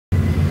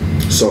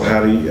So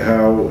how in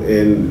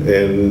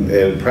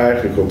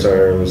practical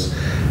terms,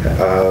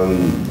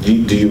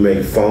 do you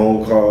make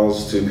phone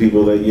calls to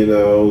people that you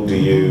know? Do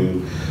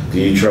you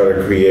try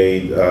to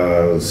create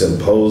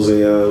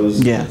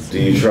symposiums? Yes.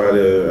 Do you try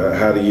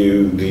to,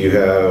 do you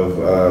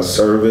have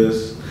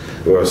service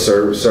or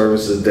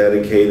services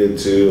dedicated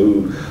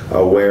to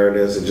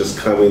awareness and just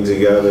coming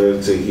together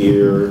to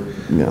hear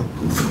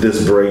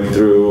this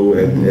breakthrough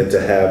and to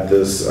have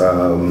this,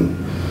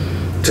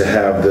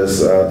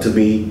 to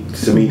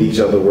meet each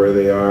other where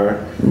they are,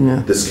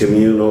 this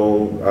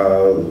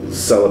communal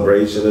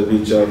celebration of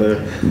each other?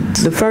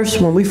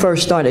 When we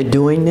first started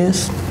doing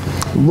this,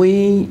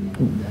 we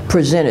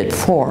presented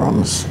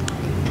forums.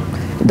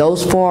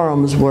 Those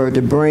forums were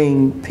to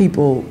bring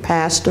people,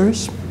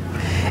 pastors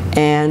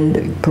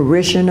and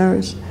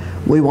parishioners.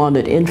 We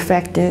wanted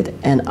infected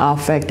and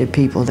affected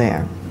people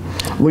there.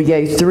 We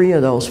gave 3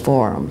 of those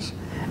forums.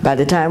 By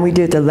the time we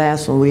did the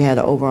last one, we had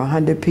over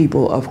 100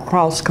 people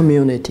across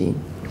community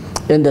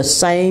in the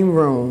same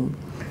room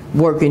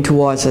working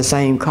towards the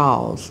same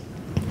cause.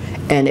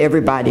 And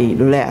everybody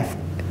left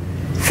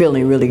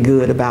feeling really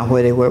good about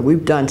where they were.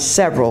 We've done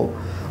several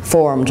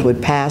forums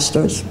with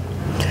pastors.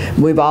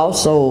 We've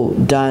also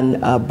done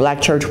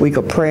Black Church Week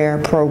of Prayer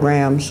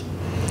programs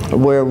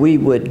where we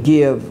would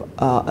give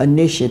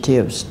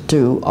initiatives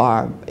to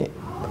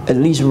at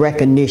least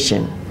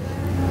recognition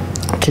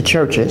to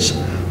churches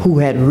who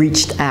had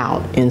reached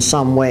out in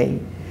some way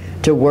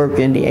to work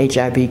in the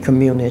HIV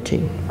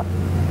community.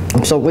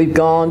 So we've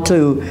gone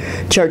to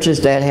churches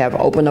that have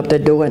opened up their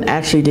door and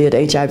actually did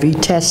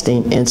HIV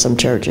testing in some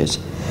churches.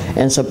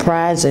 And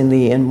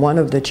surprisingly, in one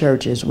of the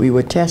churches we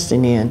were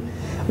testing in,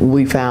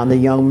 we found a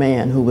young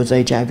man who was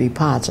HIV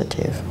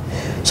positive.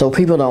 So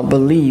people don't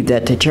believe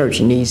that the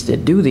church needs to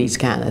do these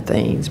kind of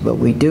things, but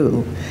we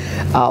do.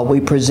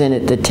 We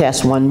presented the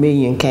Test 1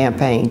 Million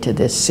campaign to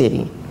this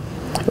city,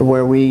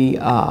 where we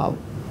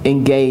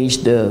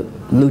engaged the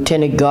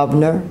lieutenant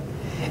governor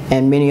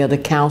and many other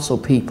council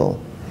people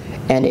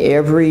and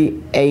every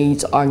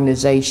AIDS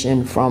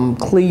organization from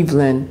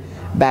Cleveland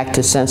back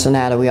to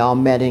Cincinnati. We all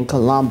met in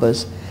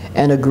Columbus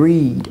and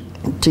agreed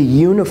to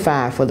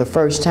unify for the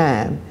first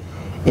time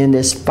in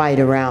this fight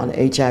around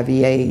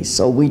HIV/AIDS.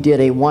 So we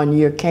did a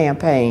 1-year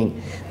campaign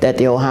that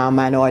the Ohio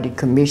Minority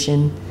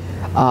Commission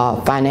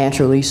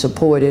financially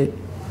supported,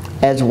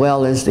 as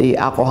well as the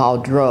alcohol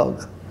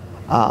drug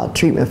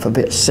treatment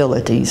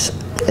facilities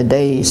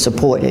they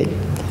supported.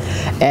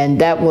 And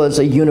that was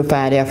a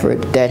unified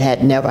effort that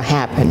had never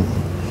happened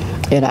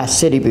in our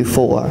city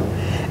before.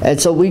 And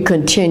so we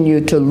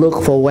continue to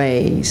look for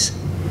ways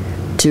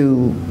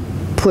to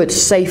put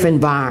safe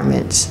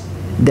environments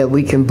that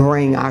we can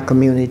bring our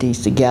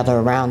communities together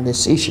around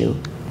this issue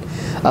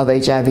of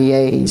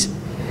HIV/AIDS,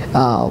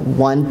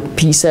 one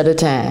piece at a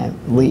time.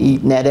 We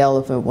eat that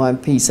elephant one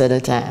piece at a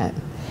time.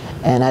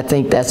 And I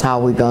think that's how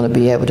we're going to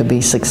be able to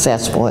be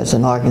successful as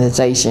an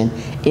organization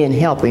in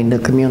helping the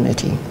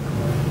community.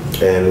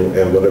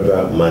 And what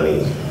about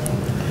money?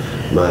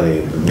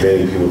 Money.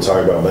 Many people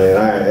talk about money.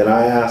 And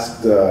I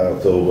asked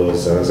Phil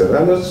Wilson, I said,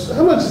 how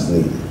much is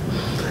needed?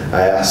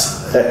 I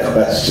asked that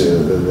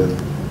question, and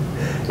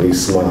he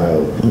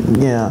smiled.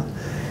 Yeah.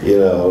 You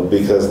know,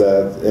 because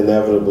that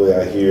inevitably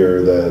I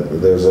hear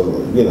that there's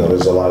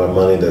a lot of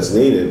money that's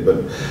needed.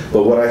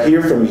 But what I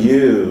hear from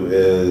you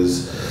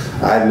is,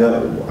 I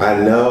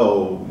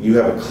know you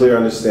have a clear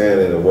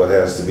understanding of what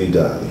has to be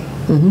done.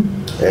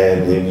 Mm-hmm.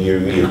 And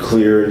you're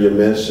clear in your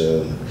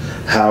mission.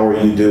 How are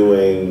you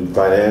doing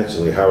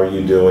financially? How are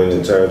you doing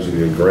in terms of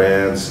your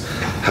grants?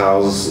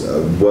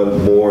 What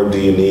more do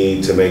you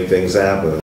need to make things happen?